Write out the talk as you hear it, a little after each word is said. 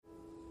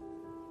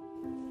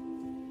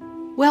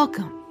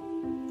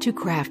Welcome to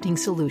Crafting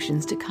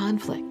Solutions to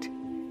Conflict,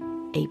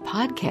 a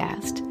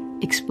podcast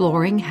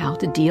exploring how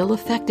to deal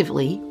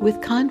effectively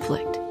with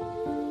conflict,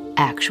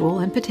 actual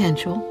and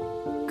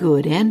potential,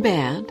 good and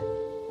bad.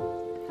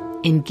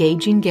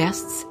 Engaging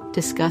guests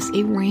discuss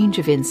a range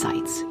of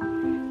insights,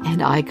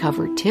 and I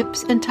cover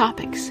tips and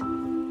topics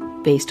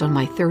based on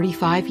my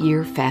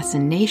 35-year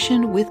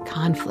fascination with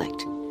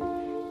conflict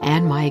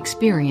and my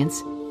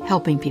experience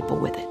helping people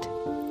with it.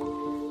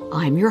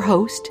 I'm your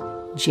host,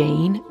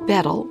 Jane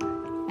Bettel,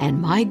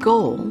 and my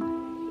goal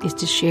is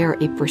to share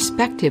a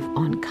perspective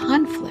on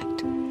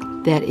conflict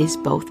that is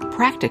both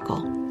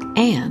practical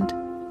and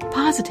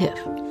positive.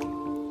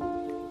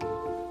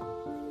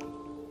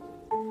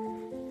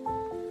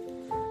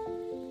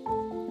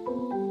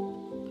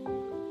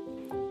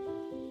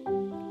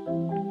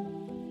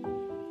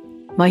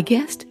 My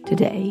guest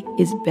today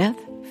is Beth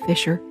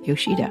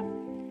Fisher-Yoshida.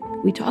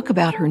 We talk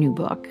about her new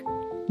book,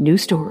 New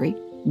Story,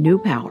 New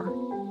Power,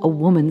 A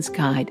Woman's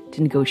Guide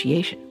to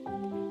Negotiation.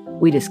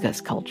 We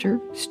discuss culture,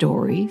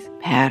 stories,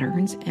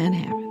 patterns, and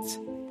habits,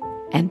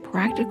 and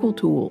practical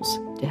tools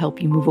to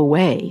help you move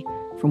away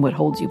from what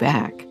holds you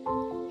back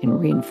and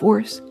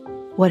reinforce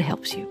what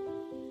helps you.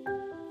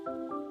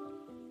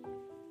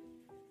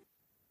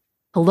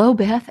 Hello,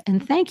 Beth,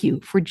 and thank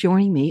you for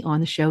joining me on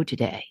the show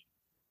today.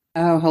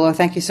 Oh, hello.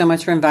 Thank you so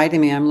much for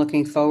inviting me. I'm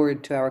looking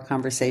forward to our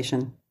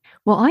conversation.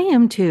 Well, I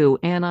am too,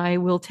 and I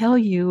will tell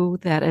you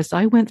that as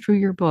I went through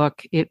your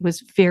book, it was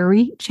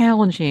very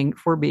challenging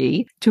for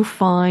me to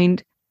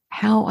find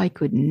how I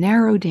could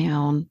narrow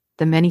down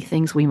the many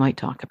things we might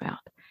talk about.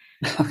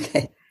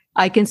 Okay.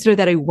 I consider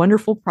that a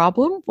wonderful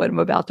problem when I'm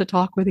about to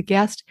talk with a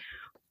guest.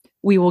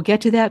 We will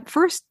get to that.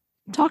 First,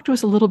 talk to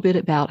us a little bit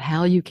about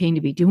how you came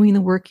to be doing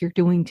the work you're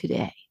doing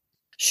today.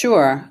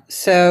 Sure.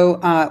 So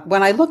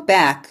when I look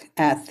back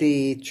at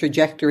the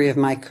trajectory of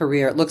my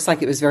career, it looks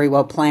like it was very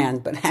well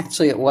planned, but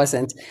actually it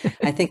wasn't.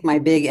 I think my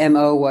big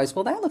MO was,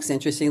 well, that looks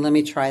interesting. Let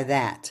me try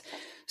that.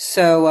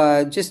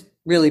 So just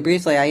really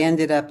briefly, I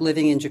ended up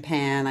living in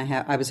Japan.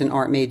 I was an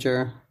art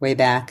major way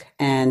back.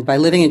 And by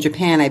living in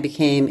Japan, I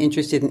became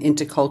interested in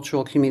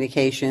intercultural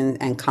communication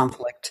and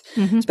conflict,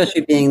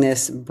 especially being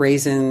this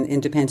brazen,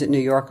 independent New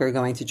Yorker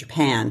going to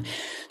Japan.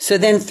 So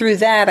then through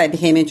that, I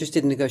became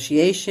interested in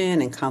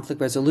negotiation and conflict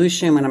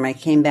resolution. When I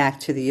came back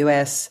to the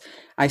U.S.,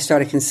 I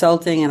started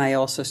consulting, and I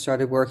also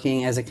started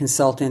working as a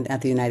consultant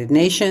at the United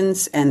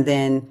Nations and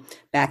then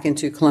back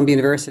into Columbia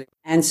University.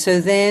 And so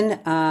then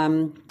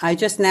I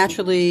just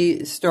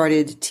naturally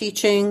started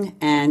teaching.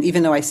 And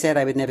even though I said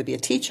I would never be a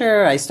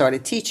teacher, I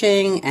started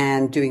teaching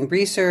and doing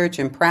research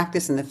and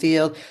practice in the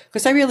field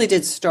because I really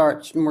did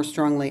start more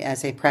strongly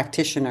as a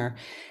practitioner.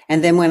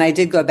 And then when I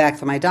did go back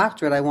for my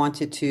doctorate, I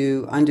wanted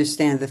to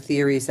understand the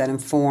theories that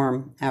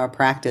inform our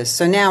practice.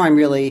 So now I'm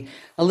really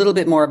a little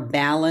bit more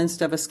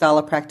balanced of a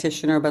scholar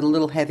practitioner, but a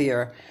little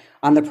heavier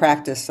on the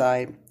practice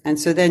side. And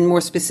so then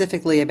more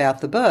specifically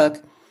about the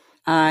book,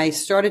 I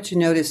started to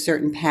notice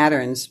certain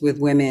patterns with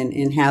women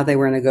in how they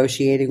were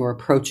negotiating or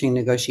approaching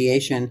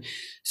negotiation.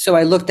 So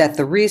I looked at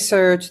the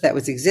research that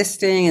was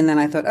existing, and then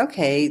I thought,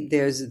 okay,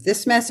 there's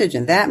this message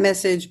and that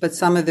message, but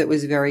some of it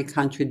was very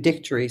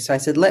contradictory. So I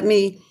said, let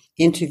me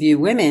interview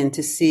women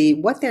to see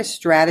what their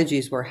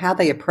strategies were, how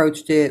they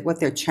approached it, what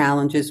their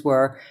challenges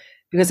were,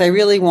 because I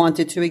really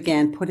wanted to,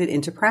 again, put it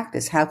into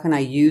practice. How can I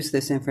use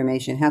this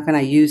information? How can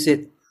I use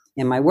it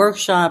in my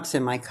workshops,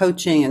 in my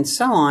coaching, and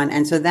so on?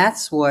 And so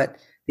that's what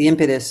the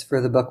impetus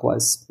for the book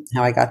was,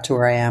 how I got to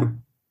where I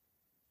am.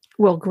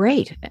 Well,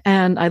 great.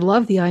 And I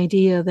love the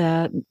idea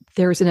that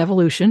there's an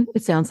evolution,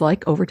 it sounds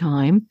like, over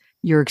time.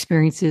 Your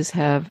experiences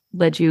have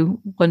led you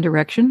one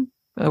direction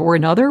or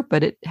another,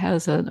 but it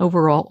has an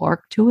overall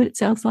arc to it, it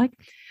sounds like.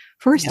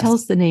 First, Yes. Tell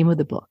us the name of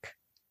the book.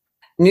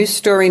 New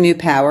Story, New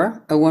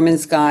Power, A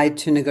Woman's Guide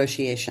to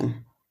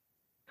Negotiation.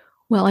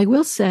 Well, I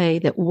will say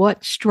that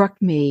what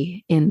struck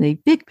me in the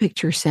big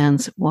picture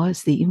sense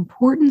was the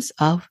importance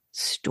of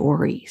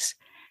stories.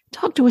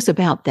 Talk to us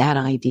about that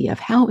idea of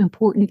how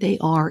important they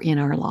are in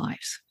our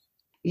lives.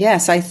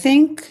 Yes, I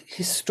think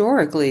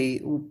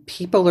historically,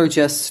 people are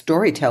just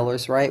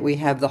storytellers, right? We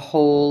have the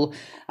whole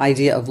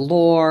idea of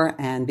lore,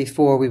 and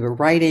before we were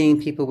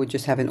writing, people would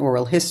just have an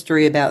oral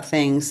history about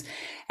things.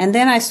 And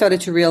then I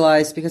started to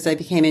realize, because I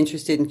became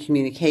interested in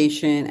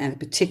communication and a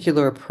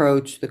particular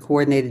approach, the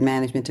coordinated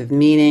management of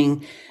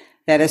meaning,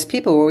 that as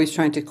people, we're always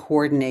trying to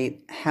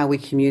coordinate how we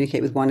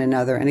communicate with one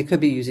another. And it could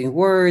be using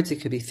words, it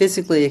could be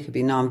physically, it could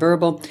be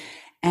nonverbal.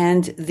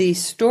 And the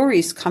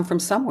stories come from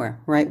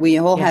somewhere, right? We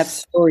all have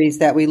stories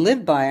that we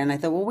live by. And I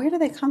thought, well, where do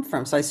they come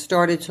from? So I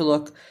started to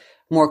look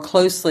more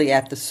closely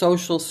at the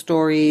social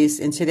stories.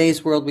 In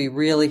today's world, we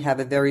really have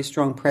a very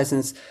strong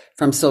presence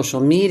from social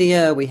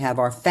media. We have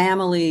our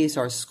families,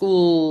 our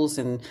schools,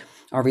 and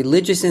our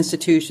religious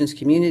institutions,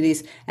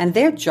 communities, and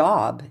their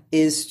job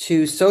is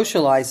to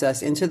socialize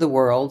us into the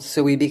world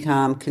so we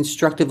become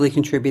constructively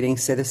contributing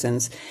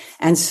citizens.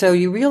 And so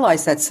you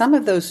realize that some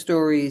of those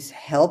stories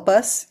help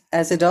us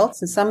as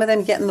adults, and some of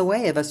them get in the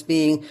way of us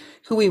being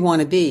who we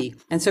want to be.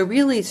 And so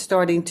really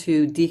starting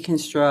to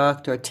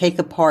deconstruct or take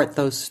apart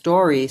those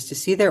stories to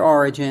see their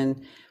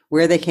origin,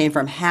 where they came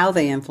from, how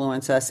they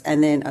influence us,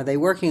 and then are they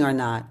working or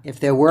not? If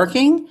they're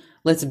working,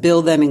 let's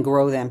build them and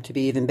grow them to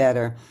be even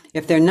better.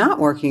 If they're not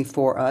working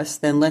for us,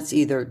 then let's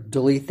either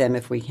delete them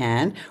if we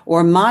can,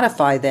 or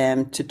modify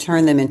them to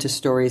turn them into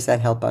stories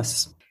that help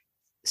us.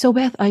 So,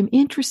 Beth, I'm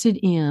interested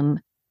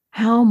in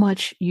how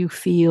much you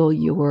feel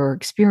your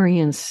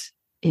experience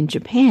in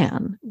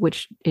Japan,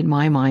 which in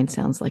my mind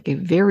sounds like a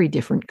very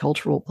different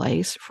cultural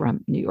place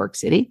from New York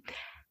City,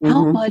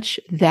 how much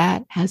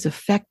that has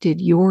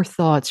affected your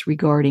thoughts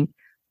regarding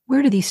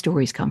where do these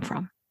stories come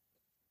from?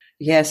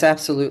 Yes,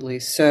 absolutely.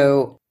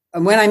 So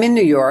when I'm in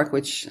New York,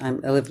 which I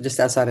live just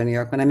outside of New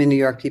York, when I'm in New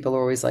York, people are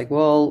always like,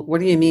 well,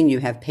 what do you mean you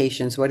have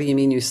patience? What do you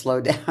mean you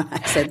slow down?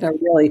 I said, no,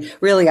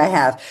 really, I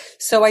have.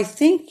 So I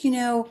think,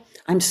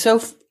 I'm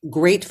so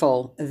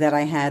grateful that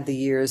I had the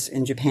years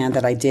in Japan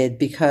that I did,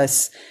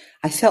 because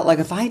I felt like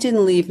if I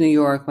didn't leave New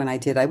York when I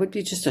did, I would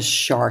be just a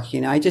shark.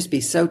 I'd just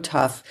be so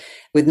tough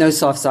with no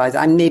soft sides.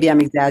 Maybe I'm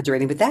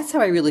exaggerating, but that's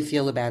how I really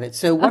feel about it.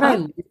 So what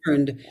I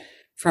learned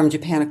from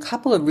Japan, a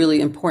couple of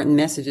really important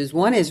messages.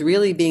 One is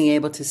really being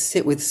able to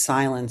sit with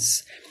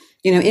silence.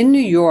 In New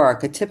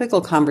York, a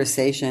typical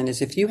conversation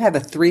is if you have a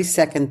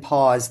 3-second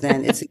pause,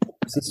 then it's the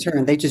person's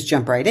turn. They just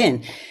jump right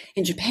in.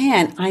 In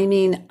Japan,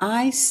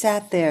 I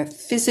sat there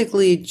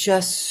physically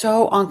just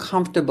so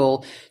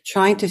uncomfortable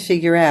trying to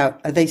figure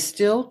out, are they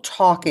still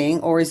talking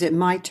or is it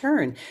my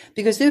turn?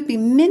 Because there would be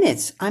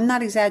minutes, I'm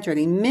not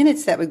exaggerating,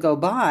 minutes that would go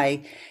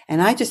by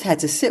and I just had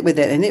to sit with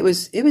it. And it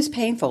was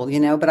painful,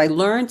 but I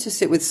learned to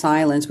sit with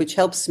silence, which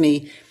helps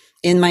me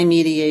in my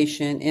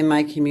mediation, in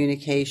my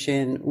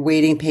communication,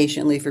 waiting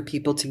patiently for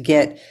people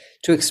to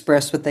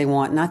express what they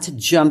want, not to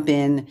jump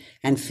in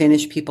and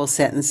finish people's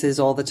sentences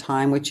all the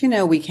time, which,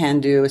 we can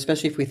do,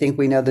 especially if we think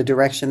we know the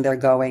direction they're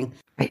going.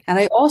 Right. And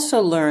I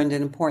also learned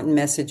an important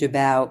message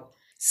about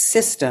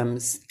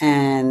systems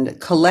and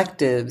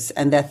collectives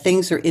and that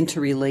things are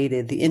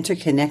interrelated, the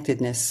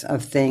interconnectedness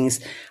of things.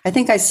 I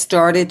think I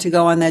started to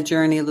go on that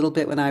journey a little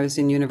bit when I was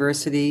in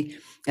university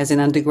as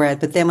an undergrad.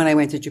 But then when I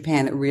went to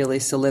Japan, it really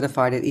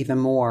solidified it even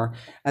more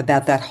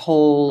about that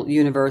whole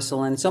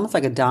universal. And it's almost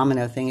like a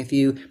domino thing. If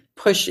you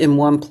push in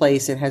one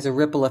place, it has a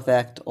ripple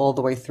effect all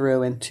the way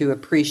through, and to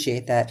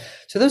appreciate that.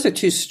 So those are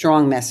two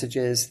strong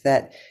messages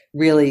that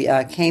really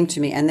came to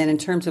me. And then in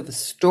terms of a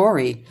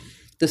story,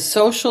 the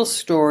social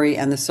story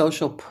and the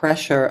social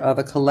pressure of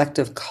a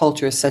collective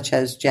culture such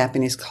as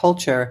Japanese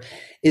culture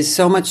is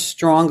so much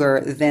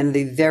stronger than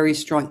the very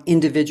strong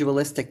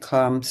individualistic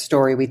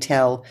story we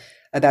tell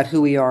about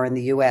who we are in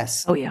the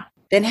US. Oh, yeah.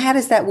 Then how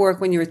does that work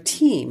when you're a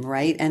team,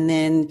 right? And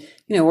then,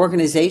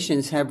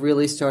 organizations have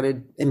really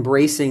started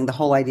embracing the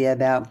whole idea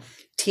about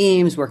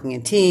teams, working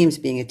in teams,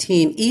 being a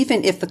team,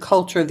 even if the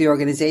culture of the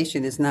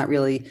organization is not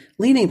really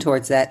leaning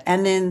towards that.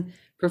 And then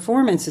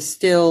performance is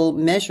still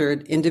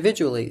measured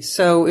individually.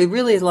 So it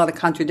really is a lot of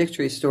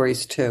contradictory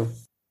stories too.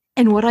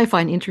 And what I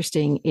find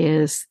interesting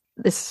is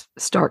this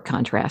stark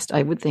contrast.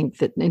 I would think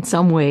that in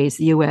some ways,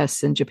 the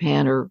US and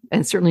Japan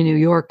and certainly New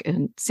York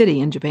and city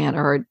in Japan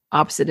are at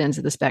opposite ends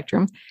of the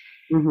spectrum.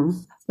 Mm-hmm.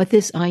 But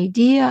this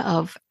idea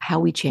of how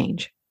we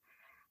change,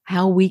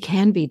 how we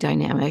can be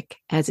dynamic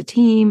as a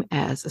team,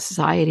 as a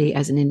society,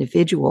 as an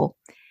individual.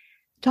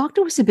 Talk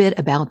to us a bit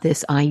about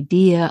this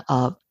idea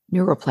of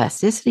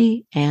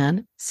neuroplasticity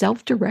and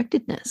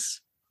self-directedness.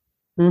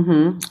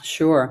 Mm-hmm.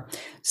 Sure.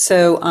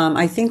 So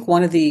I think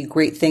one of the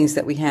great things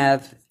that we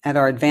have at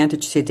our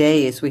advantage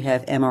today is we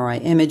have MRI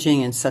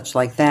imaging and such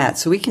like that.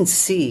 So we can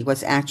see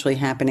what's actually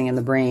happening in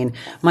the brain.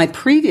 My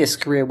previous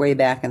career way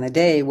back in the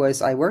day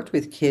was I worked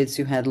with kids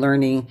who had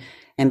learning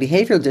and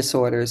behavioral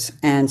disorders.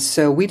 And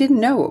so we didn't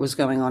know what was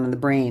going on in the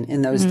brain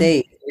in those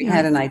days. We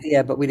had an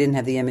idea, but we didn't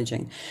have the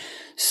imaging.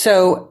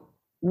 So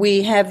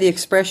we have the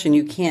expression,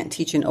 you can't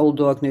teach an old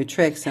dog new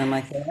tricks. And I'm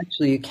like, well,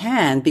 actually you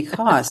can,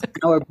 because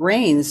our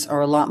brains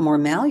are a lot more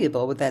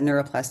malleable with that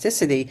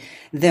neuroplasticity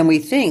than we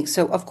think.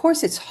 So of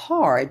course it's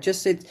hard,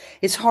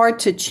 it's hard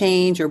to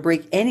change or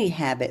break any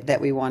habit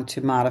that we want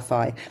to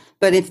modify.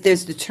 But if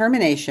there's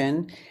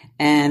determination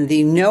and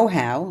the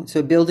know-how,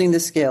 so building the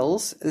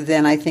skills,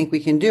 then I think we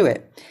can do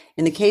it.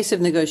 In the case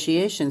of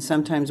negotiation,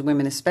 sometimes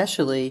women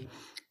especially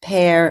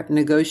pair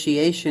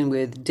negotiation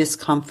with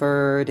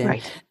discomfort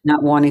and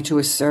not wanting to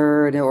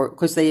assert, or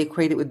because they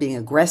equate it with being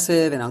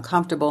aggressive and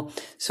uncomfortable.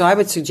 So I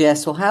would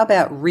suggest, well, how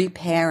about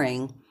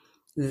repairing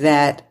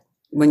that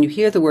when you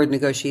hear the word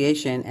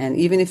negotiation, and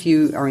even if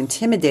you are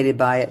intimidated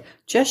by it,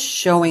 just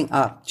showing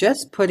up,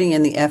 just putting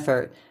in the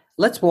effort.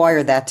 Let's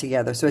wire that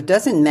together. So it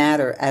doesn't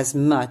matter as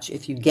much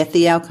if you get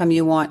the outcome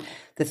you want.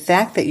 The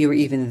fact that you were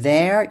even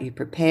there, you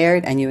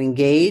prepared, and you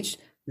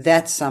engaged,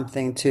 that's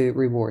something to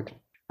reward.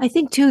 I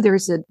think, too,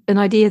 there's an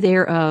idea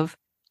there of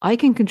I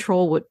can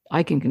control what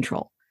I can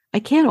control. I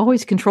can't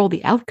always control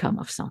the outcome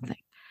of something.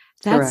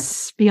 Correct.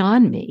 That's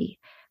beyond me,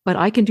 but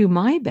I can do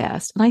my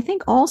best. And I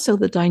think also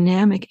the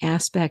dynamic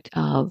aspect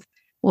of,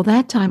 well,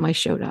 that time I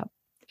showed up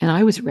and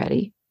I was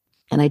ready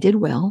and I did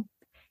well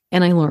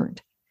and I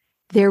learned.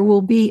 There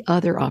will be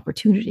other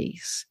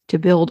opportunities to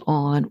build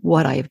on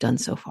what I have done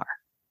so far.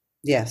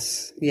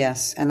 Yes,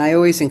 yes. And I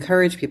always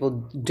encourage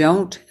people,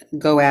 don't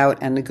go out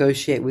and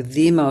negotiate with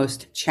the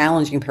most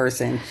challenging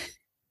person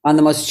on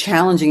the most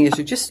challenging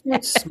issue. Just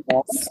start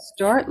small,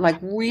 start like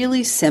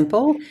really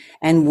simple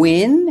and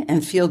win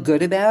and feel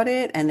good about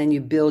it. And then you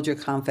build your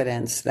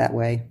confidence that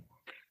way.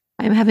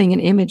 I'm having an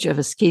image of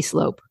a ski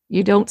slope.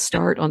 You don't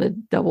start on the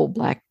double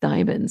black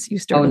diamonds. You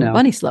start Oh, on the no.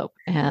 bunny slope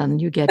and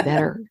you get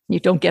better. You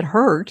don't get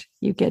hurt.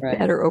 You get Right.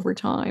 better over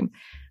time.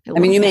 I I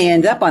mean, love you that. may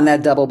end up on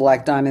that double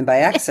black diamond by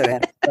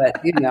accident,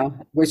 but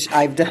which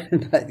I've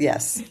done, but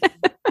yes.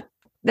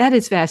 That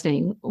is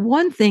fascinating.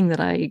 One thing that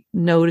I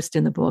noticed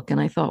in the book and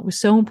I thought was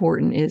so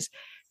important is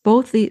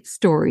both the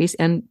stories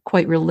and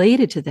quite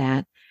related to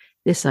that,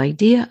 this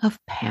idea of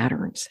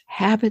patterns,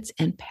 habits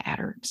and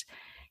patterns.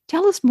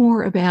 Tell us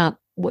more about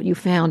what you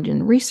found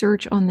in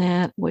research on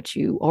that, what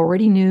you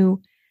already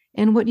knew,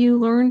 and what you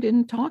learned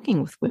in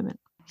talking with women.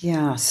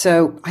 Yeah,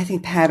 so I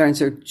think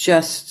patterns are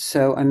just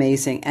so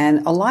amazing.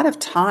 And a lot of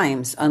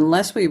times,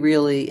 unless we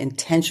really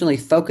intentionally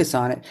focus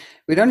on it,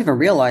 we don't even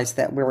realize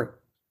that we're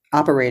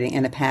operating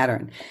in a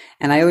pattern.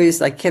 And I always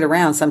like kid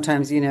around.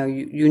 Sometimes, you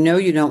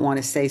don't want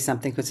to say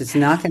something because it's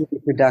not going to be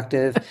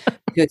productive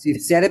because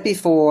you've said it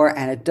before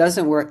and it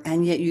doesn't work.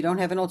 And yet you don't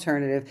have an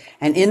alternative.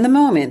 And in the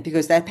moment,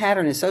 because that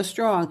pattern is so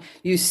strong,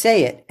 you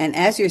say it. And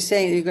as you're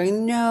saying it, you're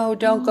going, no,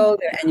 don't go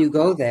there. And you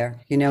go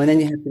there, and then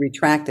you have to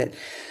retract it.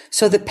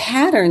 So the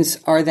patterns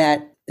are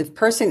that if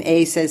person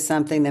A says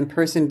something, then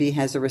person B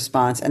has a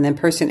response, and then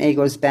person A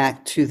goes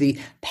back to the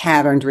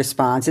patterned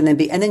response, and then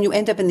B, and then you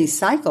end up in these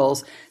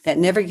cycles that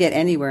never get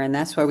anywhere. And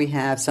that's why we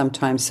have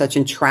sometimes such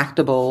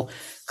intractable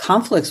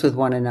conflicts with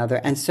one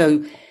another. And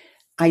so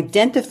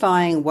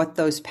identifying what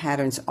those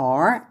patterns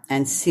are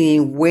and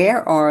seeing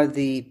where are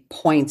the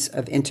points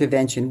of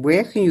intervention,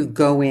 where can you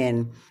go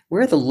in,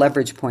 where are the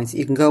leverage points that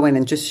you can go in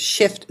and just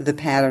shift the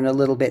pattern a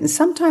little bit. And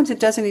sometimes it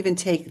doesn't even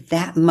take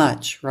that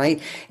much, right?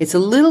 It's a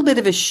little bit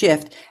of a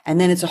shift and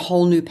then it's a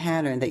whole new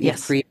pattern that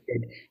you've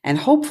created. And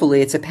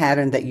hopefully it's a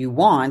pattern that you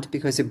want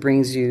because it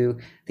brings you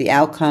the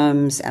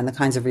outcomes and the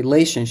kinds of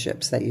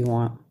relationships that you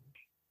want.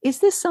 Is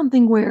this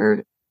something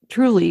where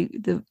truly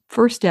the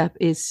first step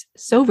is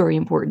so very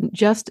important,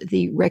 just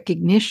the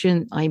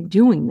recognition I'm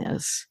doing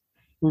this,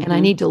 and I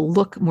need to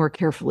look more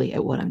carefully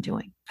at what I'm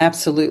doing?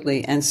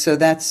 Absolutely. And so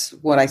that's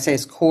what I say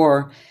is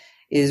core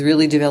is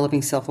really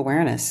developing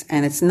self-awareness.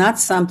 And it's not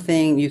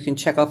something you can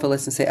check off a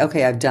list and say,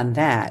 okay, I've done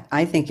that.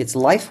 I think it's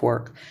life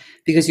work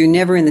because you're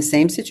never in the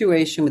same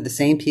situation with the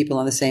same people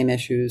on the same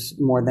issues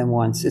more than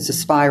once. It's a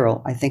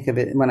spiral. I think of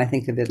it when I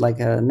think of it like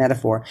a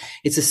metaphor.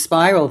 It's a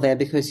spiral there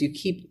because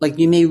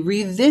you may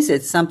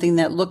revisit something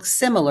that looks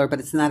similar, but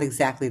it's not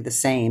exactly the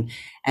same.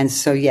 And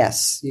so,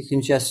 yes, you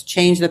can just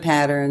change the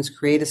patterns,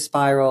 create a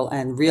spiral,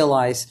 and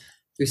realize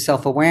through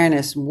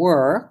self-awareness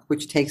work,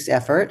 which takes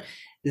effort,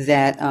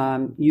 that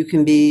you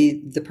can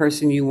be the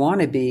person you want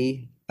to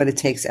be, but it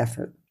takes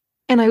effort.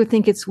 And I would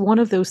think it's one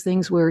of those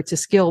things where it's a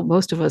skill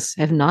most of us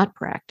have not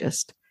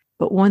practiced.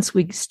 But once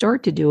we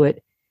start to do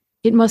it,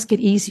 it must get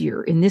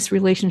easier in this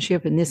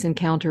relationship, in this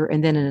encounter,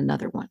 and then in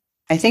another one.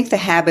 I think the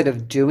habit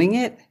of doing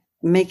it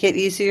make it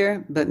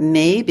easier, but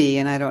maybe,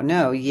 and I don't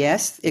know,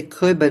 yes, it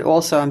could, but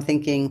also I'm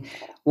thinking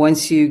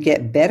once you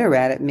get better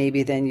at it,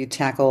 maybe then you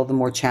tackle the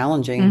more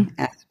challenging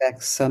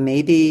aspects. So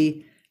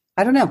maybe,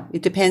 I don't know,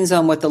 it depends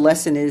on what the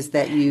lesson is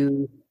that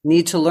you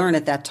need to learn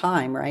at that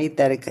time, right?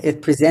 That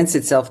it presents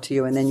itself to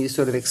you and then you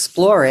sort of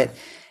explore it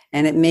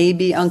and it may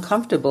be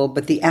uncomfortable,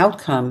 but the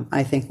outcome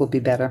I think will be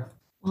better.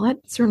 Well,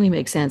 that certainly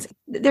makes sense.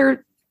 There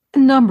are a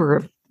number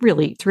of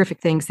really terrific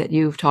things that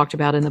you've talked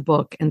about in the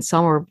book, and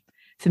some are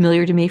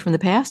familiar to me from the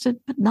past,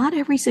 but not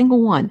every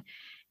single one.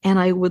 And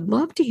I would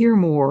love to hear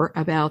more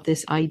about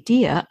this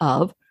idea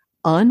of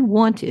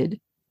unwanted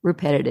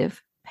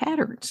repetitive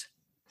patterns.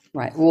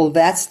 Right. Well,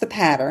 that's the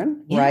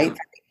pattern, right?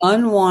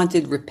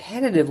 Unwanted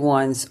repetitive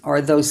ones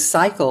are those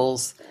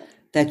cycles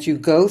that you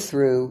go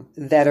through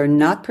that are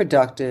not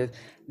productive.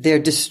 They're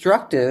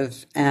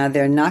destructive and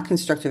they're not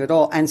constructive at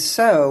all. And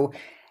so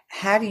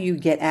how do you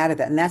get out of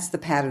that? And that's the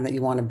pattern that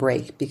you want to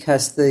break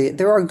because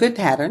there are good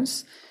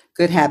patterns,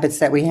 good habits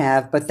that we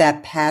have, but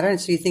that pattern,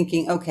 so you're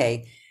thinking,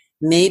 okay,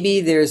 maybe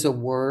there's a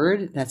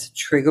word that's a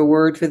trigger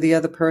word for the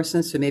other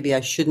person. So maybe I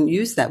shouldn't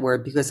use that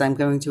word because I'm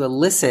going to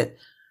elicit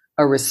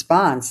a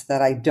response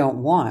that I don't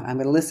want. I'm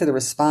going to elicit a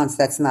response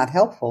that's not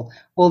helpful.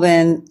 Well,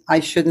 then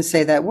I shouldn't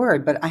say that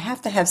word, but I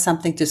have to have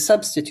something to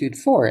substitute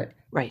for it.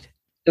 Right.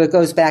 So it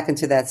goes back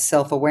into that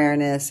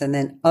self-awareness and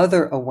then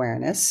other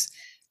awareness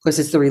because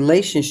it's the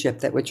relationship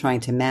that we're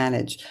trying to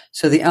manage.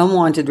 So the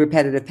unwanted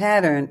repetitive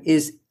pattern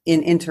is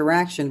in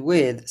interaction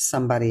with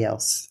somebody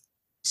else.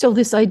 So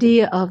this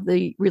idea of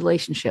the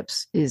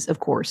relationships is, of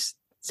course,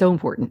 so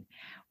important.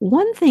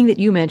 One thing that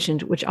you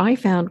mentioned, which I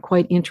found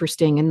quite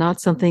interesting and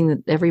not something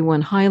that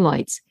everyone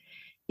highlights,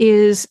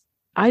 is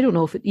I don't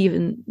know if it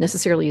even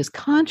necessarily is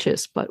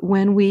conscious, but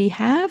when we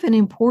have an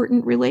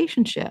important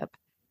relationship,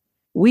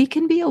 we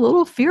can be a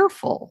little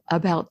fearful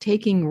about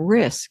taking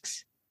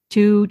risks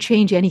to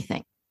change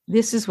anything.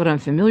 This is what I'm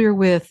familiar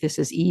with. This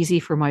is easy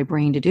for my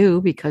brain to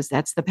do because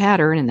that's the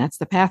pattern and that's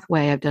the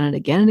pathway. I've done it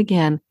again and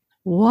again.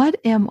 What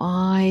am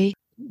I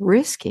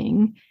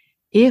risking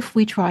if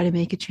we try to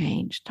make a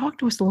change? Talk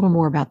to us a little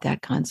more about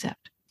that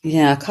concept.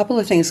 Yeah, a couple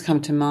of things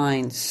come to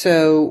mind.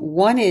 So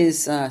one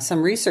is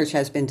some research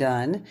has been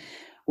done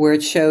where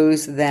it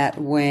shows that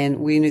when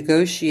we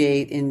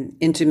negotiate in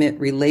intimate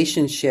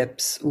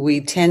relationships,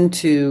 we tend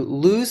to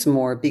lose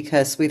more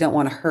because we don't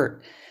want to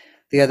hurt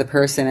the other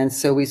person. And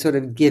so we sort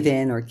of give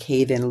in or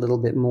cave in a little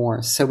bit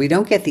more. So we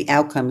don't get the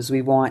outcomes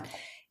we want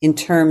in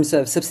terms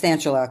of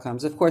substantial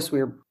outcomes. Of course,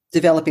 we're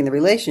developing the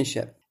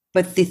relationship.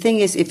 But the thing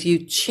is, if you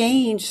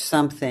change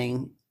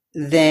something,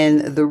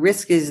 then the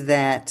risk is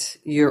that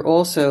you're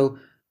also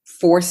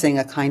forcing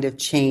a kind of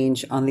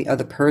change on the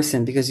other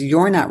person because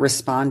you're not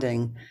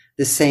responding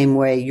the same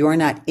way. You're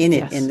not in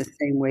it in the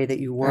same way that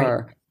you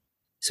were. Right.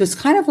 So it's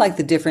kind of like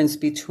the difference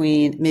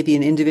between maybe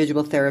an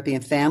individual therapy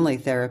and family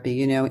therapy.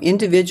 You know,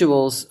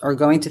 individuals are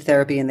going to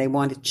therapy and they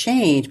want to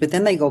change, but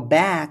then they go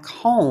back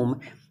home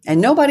and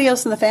nobody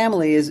else in the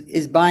family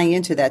is buying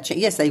into that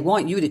change. Yes, they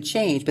want you to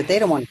change, but they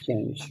don't want to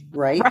change,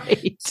 right?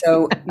 Right.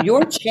 So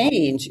your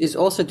change is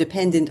also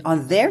dependent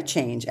on their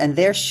change and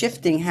they're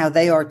shifting how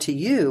they are to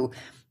you.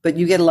 But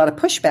you get a lot of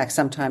pushback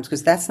sometimes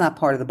because that's not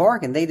part of the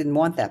bargain. They didn't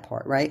want that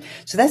part, right?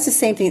 So that's the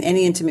same thing in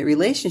any intimate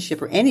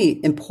relationship or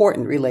any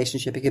important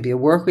relationship. It could be a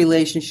work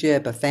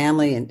relationship, a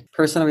family and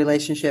personal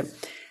relationship.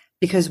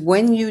 Because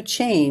when you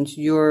change,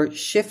 you're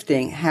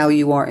shifting how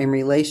you are in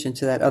relation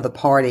to that other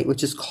party,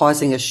 which is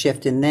causing a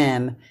shift in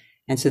them.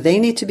 And so they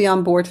need to be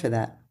on board for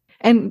that.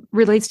 And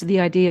relates to the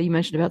idea you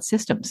mentioned about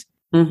systems.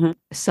 Mm-hmm.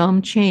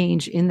 Some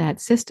change in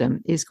that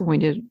system is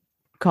going to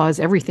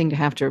cause everything to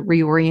have to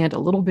reorient a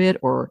little bit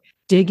or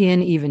dig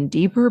in even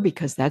deeper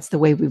because that's the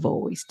way we've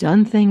always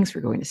done things.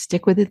 We're going to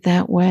stick with it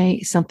that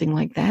way, something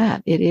like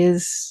that. It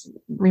is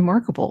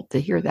remarkable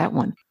to hear that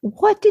one.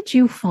 What did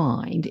you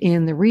find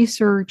in the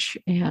research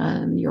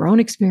and your own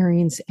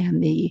experience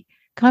and the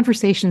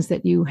conversations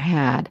that you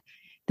had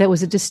that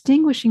was a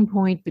distinguishing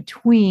point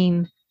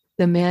between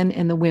the men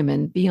and the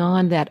women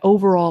beyond that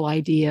overall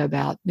idea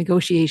about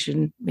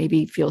negotiation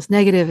maybe feels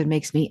negative and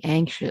makes me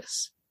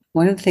anxious?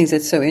 One of the things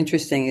that's so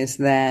interesting is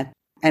that,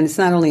 and it's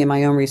not only in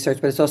my own research,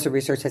 but it's also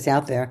research that's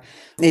out there,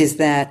 is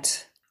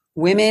that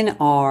women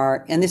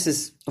are, and this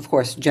is, of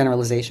course,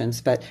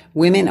 generalizations, but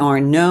women are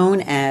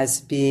known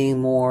as being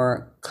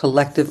more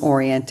collective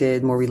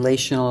oriented, more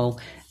relational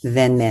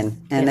than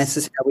men. And this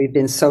is how we've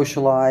been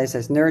socialized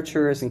as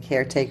nurturers and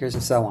caretakers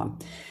and so on.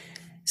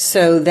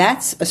 So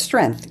that's a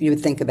strength you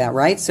would think about,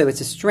 right? So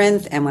it's a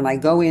strength. And when I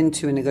go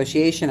into a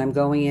negotiation, I'm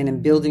going in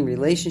and building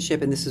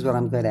relationship, and this is what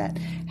I'm good at.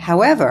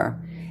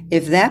 However,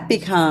 if that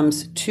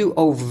becomes too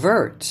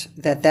overt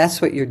that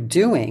that's what you're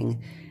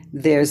doing,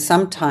 there's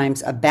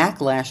sometimes a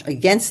backlash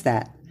against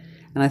that.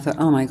 And I thought,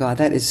 oh my God,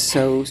 that is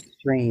so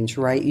strange,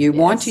 right? You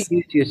want to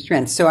use your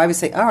strength. So I would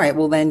say, all right,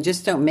 well then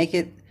just don't make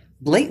it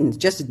blatant.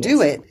 Just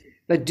do it,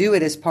 but do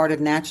it as part of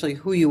naturally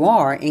who you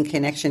are in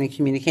connection and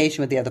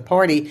communication with the other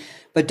party,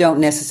 but don't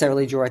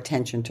necessarily draw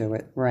attention to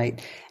it, right?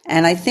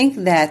 And I think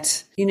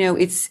that, you know,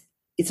 it's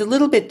a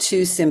little bit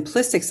too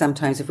simplistic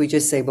sometimes if we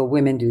just say, well,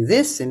 women do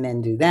this and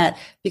men do that,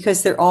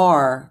 because there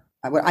are,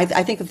 I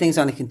think of things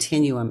on a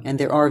continuum and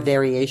there are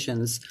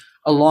variations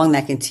along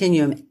that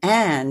continuum.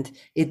 And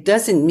it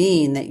doesn't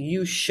mean that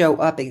you show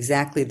up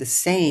exactly the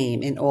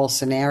same in all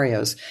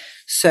scenarios.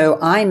 So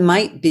I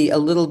might be a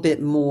little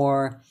bit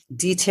more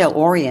detail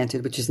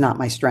oriented, which is not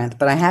my strength,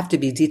 but I have to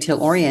be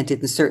detail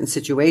oriented in certain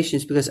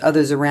situations because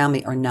others around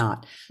me are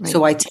not. Right.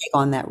 So I take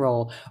on that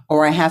role,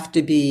 or I have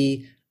to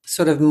be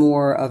sort of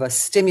more of a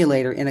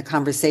stimulator in a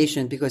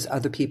conversation because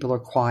other people are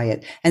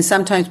quiet. And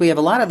sometimes we have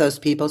a lot of those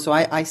people. So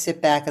I sit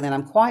back and then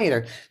I'm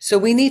quieter. So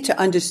we need to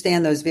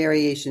understand those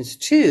variations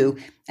too.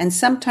 And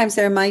sometimes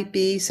there might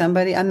be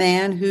somebody, a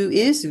man who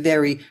is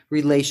very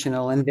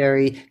relational and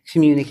very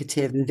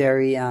communicative and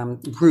very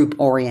group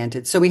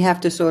oriented. So we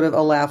have to sort of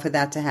allow for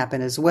that to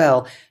happen as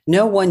well.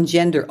 No one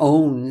gender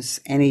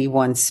owns any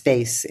one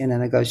space in a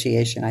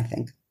negotiation, I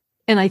think.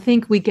 And I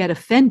think we get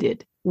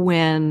offended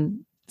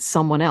when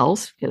someone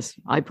else, because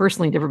I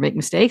personally never make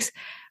mistakes,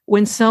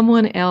 when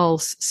someone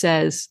else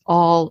says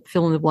all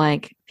fill in the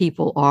blank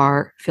people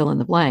are fill in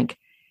the blank.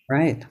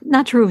 Right.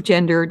 Not true of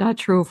gender, not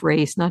true of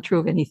race, not true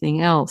of anything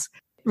else.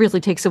 It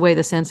really takes away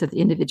the sense of the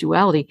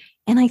individuality.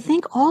 And I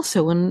think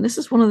also, and this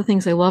is one of the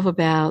things I love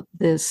about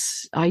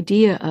this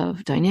idea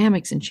of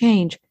dynamics and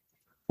change,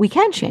 we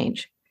can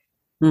change.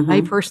 Mm-hmm.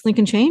 I personally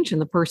can change, and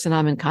the person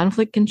I'm in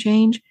conflict can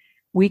change.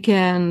 We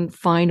can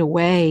find a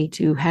way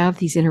to have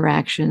these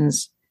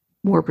interactions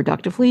more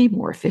productively,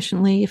 more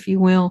efficiently, if you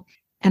will,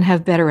 and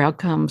have better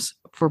outcomes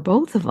for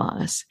both of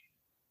us.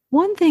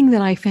 One thing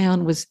that I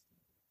found was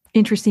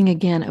interesting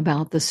again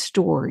about the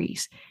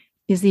stories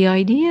is the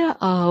idea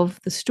of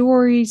the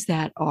stories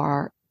that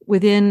are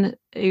within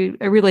a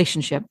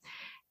relationship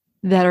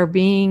that are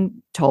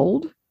being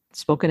told,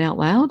 spoken out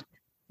loud,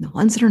 the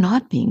ones that are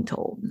not being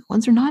told, the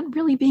ones that are not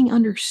really being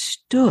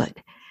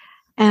understood.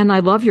 And I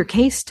love your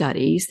case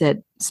studies that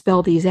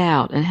spell these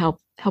out and help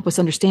us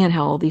understand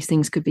how all these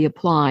things could be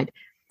applied.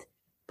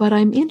 But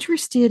I'm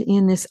interested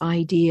in this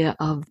idea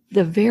of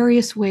the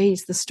various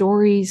ways the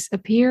stories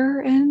appear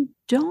and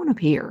don't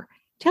appear.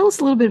 Tell us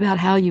a little bit about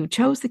how you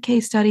chose the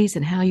case studies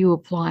and how you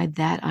applied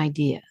that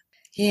idea.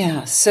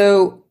 Yeah,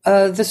 so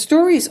the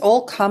stories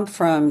all come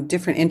from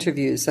different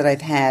interviews that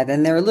I've had,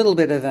 and they're a little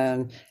bit of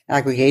an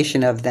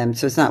aggregation of them,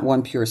 so it's not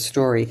one pure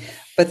story,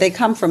 but they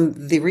come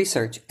from the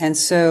research. And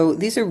so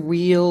these are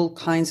real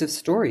kinds of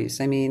stories.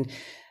 I mean,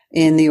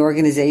 in the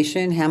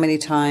organization, how many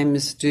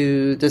times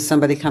does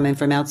somebody come in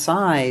from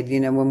outside,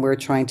 when we're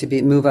trying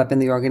to move up in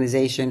the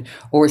organization,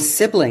 or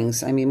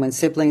siblings? I mean, when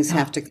siblings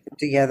have to come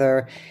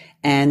together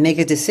and make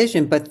a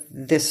decision, but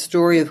the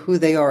story of who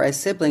they are as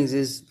siblings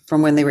is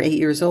from when they were 8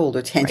 years old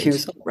or 10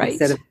 years old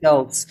instead of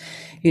adults,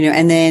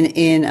 and then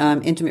in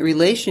intimate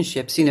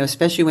relationships,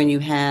 especially when you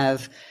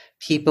have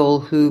people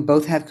who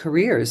both have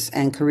careers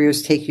and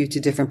careers take you to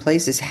different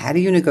places. How do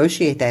you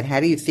negotiate that? How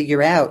do you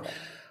figure out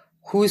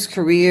whose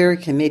career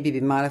can maybe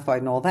be modified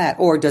and all that,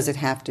 or does it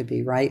have to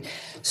be, right?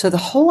 So the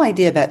whole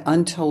idea about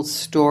untold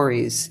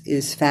stories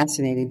is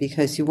fascinating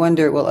because you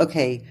wonder, well,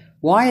 okay,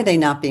 why are they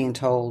not being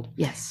told?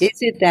 Yes. Is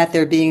it that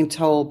they're being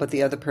told, but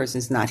the other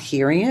person's not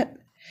hearing it?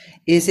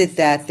 Is it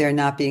that they're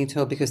not being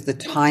told because the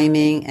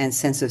timing and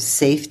sense of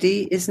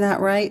safety is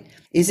not right?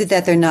 Is it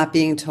that they're not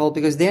being told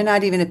because they're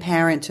not even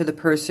apparent to the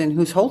person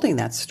who's holding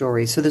that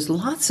story? So there's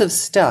lots of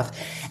stuff.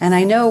 And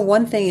I know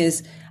one thing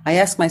is, I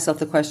ask myself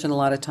the question a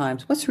lot of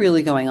times, what's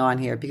really going on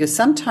here? Because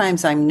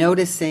sometimes I'm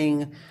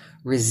noticing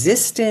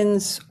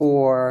resistance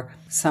or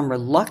some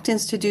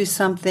reluctance to do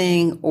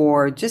something,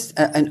 or just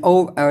an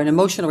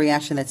emotional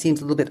reaction that seems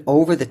a little bit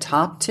over the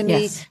top to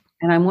me. Yes.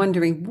 And I'm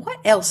wondering what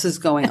else is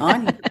going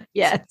on here?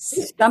 Yes.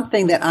 Is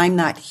something that I'm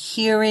not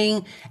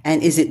hearing?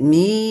 And is it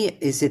me?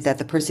 Is it that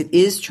the person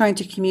is trying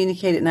to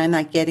communicate it and I'm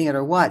not getting it,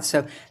 or what?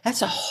 So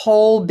that's a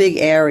whole big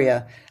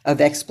area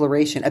of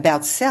exploration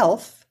about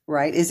self,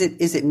 right? Is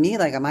it me?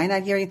 Like, am I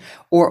not hearing?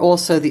 Or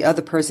also the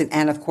other person,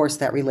 and of course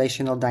that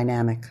relational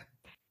dynamic.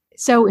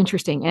 So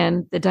interesting.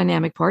 And the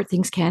dynamic part,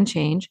 things can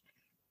change.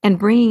 And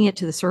bringing it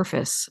to the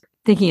surface,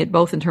 thinking it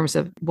both in terms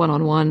of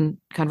one-on-one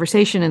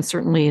conversation and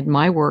certainly in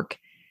my work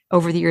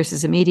over the years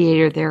as a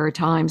mediator, there are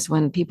times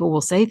when people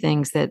will say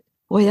things that,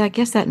 boy, I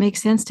guess that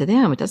makes sense to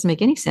them. It doesn't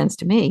make any sense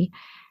to me.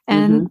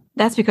 And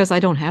that's because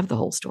I don't have the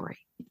whole story.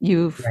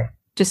 You've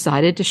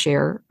decided to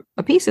share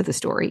a piece of the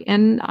story,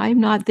 and I'm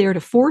not there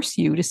to force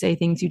you to say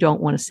things you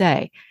don't want to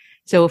say.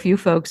 So if you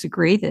folks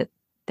agree that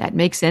that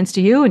makes sense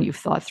to you and you've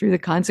thought through the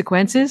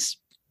consequences,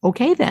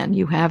 okay, then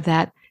you have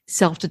that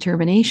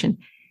self-determination.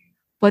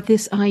 But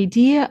this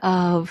idea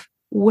of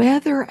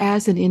whether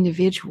as an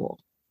individual,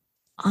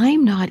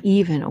 I'm not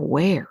even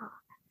aware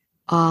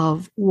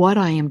of what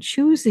I am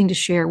choosing to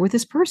share with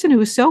this person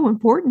who is so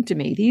important to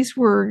me. These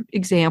were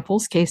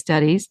examples, case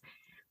studies,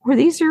 where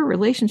these are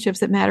relationships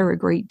that matter a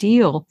great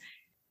deal.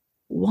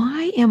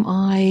 Why am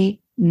I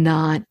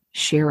not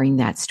sharing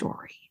that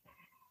story?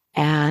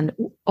 And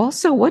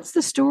also, what's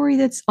the story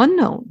that's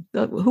unknown?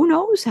 Who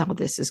knows how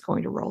this is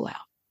going to roll out?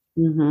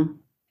 Mm-hmm.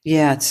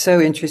 Yeah, it's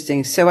so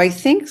interesting. So I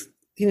think,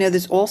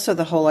 there's also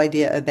the whole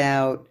idea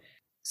about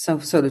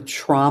some sort of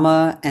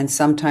trauma, and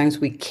sometimes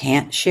we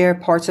can't share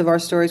parts of our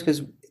stories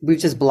because we've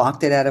just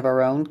blocked it out of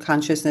our own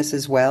consciousness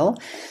as well.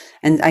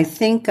 And I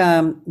think,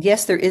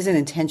 yes, there is an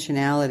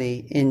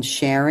intentionality in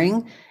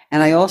sharing.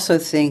 And I also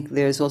think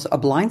there's also a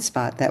blind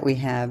spot that we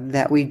have,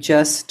 that we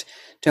just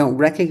don't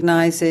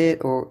recognize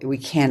it, or we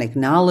can't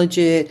acknowledge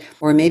it,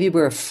 or maybe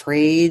we're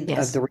afraid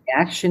of the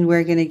reaction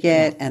we're going to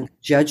get and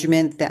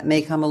judgment that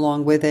may come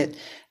along with it.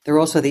 There are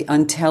also the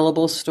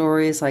untellable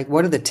stories, like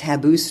what are the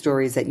taboo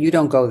stories that you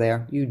don't go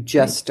there? You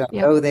just don't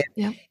go there.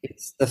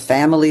 It's the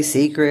family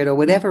secret or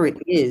whatever it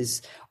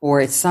is,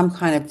 or it's some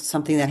kind of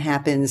something that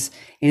happens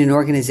in an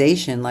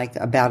organization, like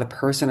about a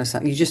person or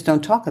something. You just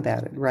don't talk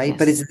about it, right?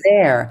 But it's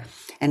there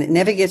and it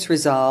never gets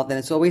resolved, and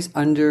it's always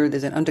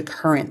there's an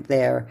undercurrent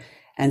there.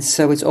 And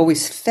so it's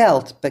always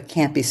felt, but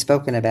can't be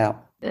spoken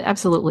about.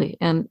 Absolutely.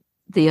 And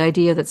the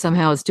idea that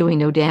somehow it's doing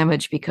no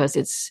damage because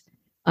it's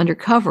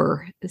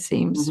undercover, it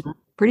seems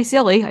pretty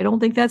silly. I don't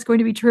think that's going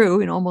to be true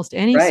in almost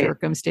any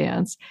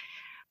circumstance.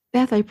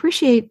 Beth, I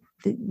appreciate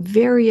the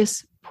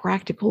various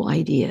practical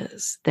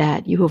ideas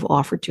that you have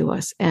offered to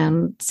us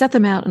and set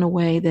them out in a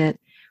way that,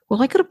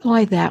 well, I could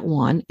apply that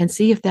one and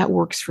see if that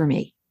works for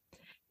me.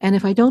 And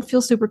if I don't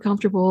feel super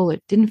comfortable,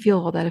 it didn't feel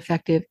all that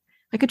effective,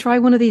 I could try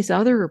one of these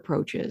other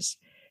approaches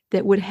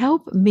that would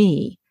help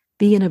me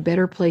be in a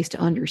better place to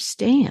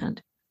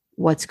understand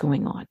what's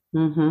going on.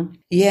 Mm-hmm.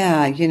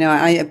 Yeah,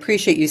 I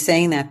appreciate you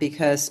saying that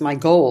because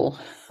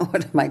one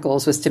of my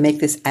goals was to make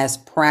this as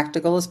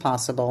practical as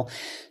possible.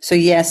 So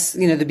yes,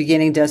 the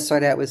beginning does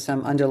start out with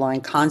some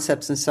underlying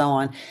concepts and so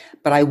on,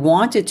 but I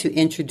wanted to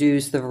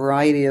introduce the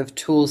variety of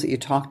tools that you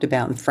talked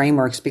about and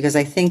frameworks because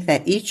I think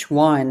that each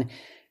one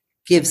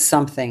gives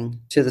something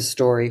to the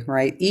story,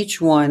 right?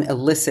 Each one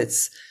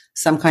elicits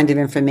some kind of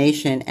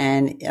information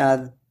and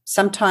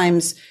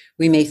sometimes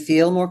we may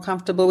feel more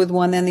comfortable with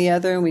one than the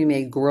other, and we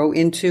may grow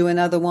into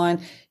another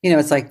one.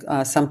 It's like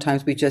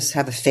sometimes we just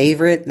have a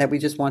favorite that we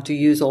just want to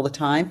use all the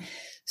time.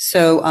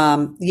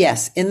 So,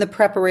 yes, in the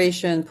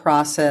preparation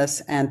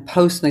process and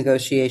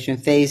post-negotiation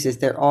phases,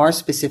 there are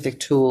specific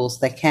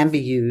tools that can be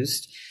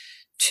used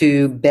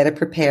to better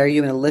prepare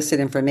you and elicit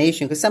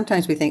information. Because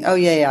sometimes we think, oh,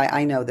 yeah,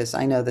 I know this.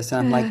 And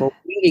I'm like, well,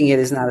 reading it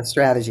is not a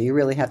strategy. You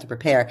really have to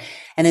prepare.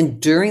 And then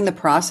during the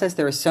process,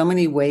 there are so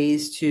many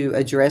ways to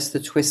address the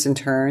twists and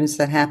turns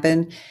that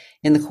happen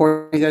in the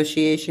court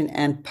negotiation,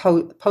 and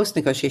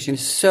post-negotiation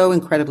is so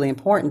incredibly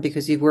important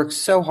because you've worked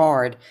so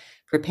hard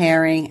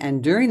preparing,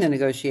 and during the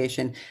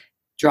negotiation,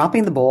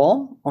 dropping the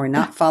ball or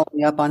not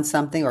following up on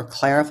something or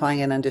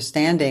clarifying and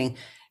understanding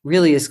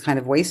really is kind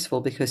of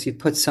wasteful because you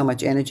put so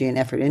much energy and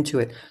effort into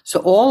it. So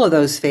all of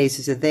those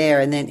phases are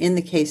there. And then in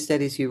the case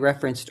studies you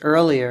referenced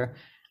earlier,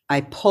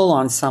 I pull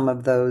on some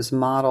of those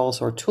models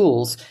or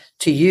tools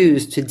to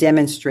use to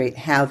demonstrate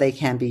how they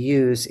can be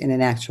used in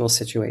an actual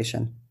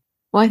situation.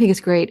 Well, I think it's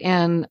great.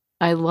 And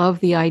I love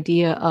the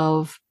idea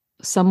of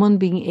someone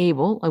being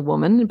able, a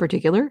woman in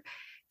particular,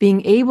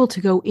 being able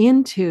to go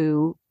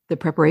into the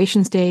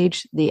preparation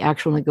stage, the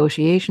actual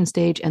negotiation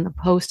stage, and the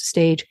post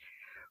stage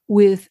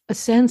with a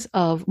sense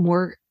of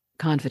more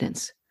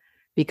confidence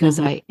because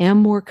I am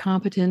more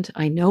competent.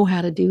 I know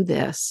how to do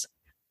this.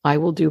 I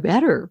will do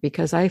better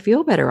because I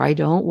feel better. I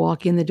don't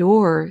walk in the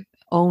door.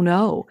 Oh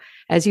no.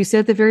 As you said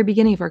at the very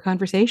beginning of our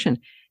conversation,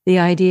 the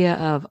idea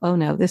of, oh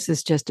no, this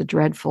is just a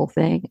dreadful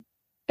thing.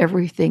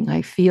 Everything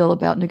I feel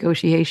about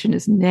negotiation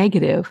is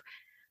negative.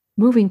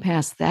 Moving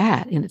past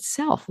that in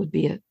itself would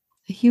be a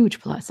huge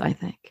plus, I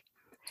think.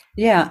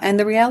 Yeah. And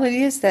the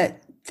reality is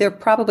that there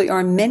probably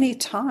are many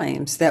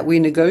times that we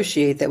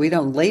negotiate that we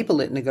don't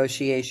label it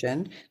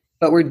negotiation,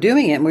 but we're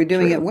doing it and we're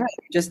doing it well.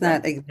 We're just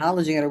not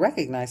acknowledging it or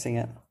recognizing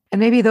it. And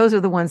maybe those are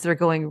the ones that are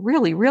going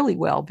really, really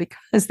well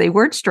because they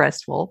weren't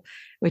stressful,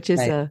 which is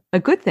a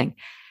good thing.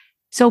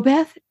 So,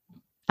 Beth,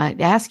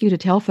 I'd ask you to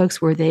tell folks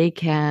where they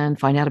can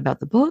find out about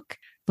the book,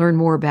 learn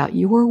more about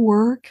your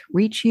work,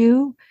 reach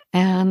you,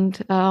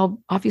 and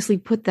obviously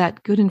put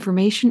that good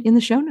information in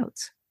the show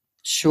notes.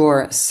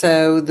 Sure.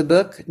 So the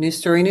book, New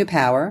Story, New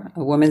Power,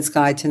 A Woman's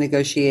Guide to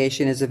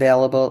Negotiation, is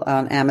available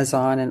on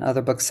Amazon and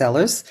other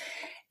booksellers.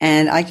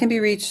 And I can be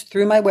reached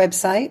through my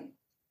website,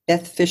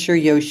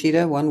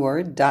 Fisher-Yoshida,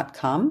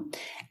 .com.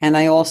 And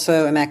I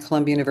also am at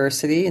Columbia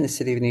University in the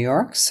city of New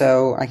York,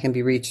 so I can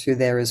be reached through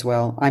there as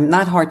well. I'm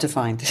not hard to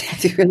find.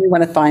 If you really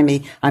want to find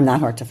me, I'm not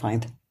hard to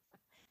find.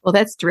 Well,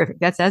 that's terrific.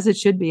 That's as it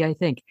should be, I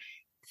think.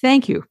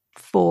 Thank you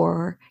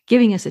for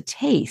giving us a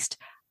taste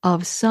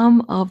of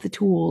some of the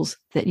tools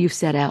that you've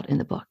set out in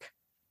the book.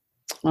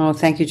 Oh,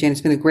 thank you, Jane.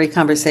 It's been a great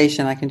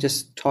conversation. I can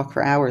just talk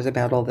for hours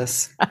about all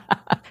this.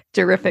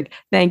 Terrific.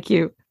 Thank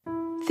you.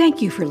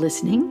 Thank you for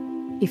listening.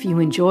 If you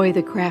enjoy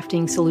the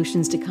Crafting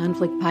Solutions to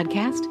Conflict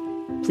podcast,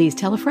 please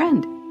tell a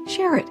friend,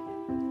 share it,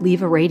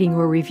 leave a rating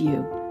or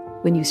review.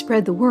 When you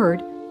spread the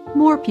word,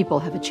 more people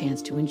have a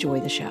chance to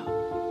enjoy the show.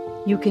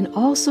 You can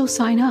also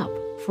sign up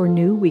for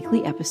new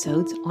weekly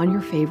episodes on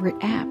your favorite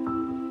app.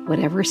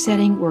 Whatever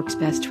setting works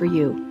best for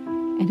you,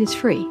 and is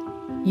free.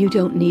 You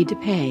don't need to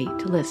pay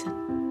to listen.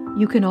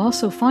 You can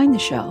also find the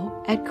show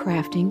at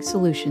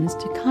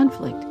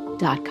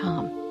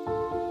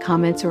craftingsolutionstoconflict.com.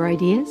 Comments or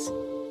ideas?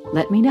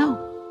 Let me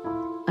know.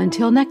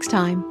 Until next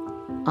time,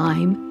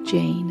 I'm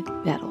Jane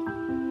Bettel.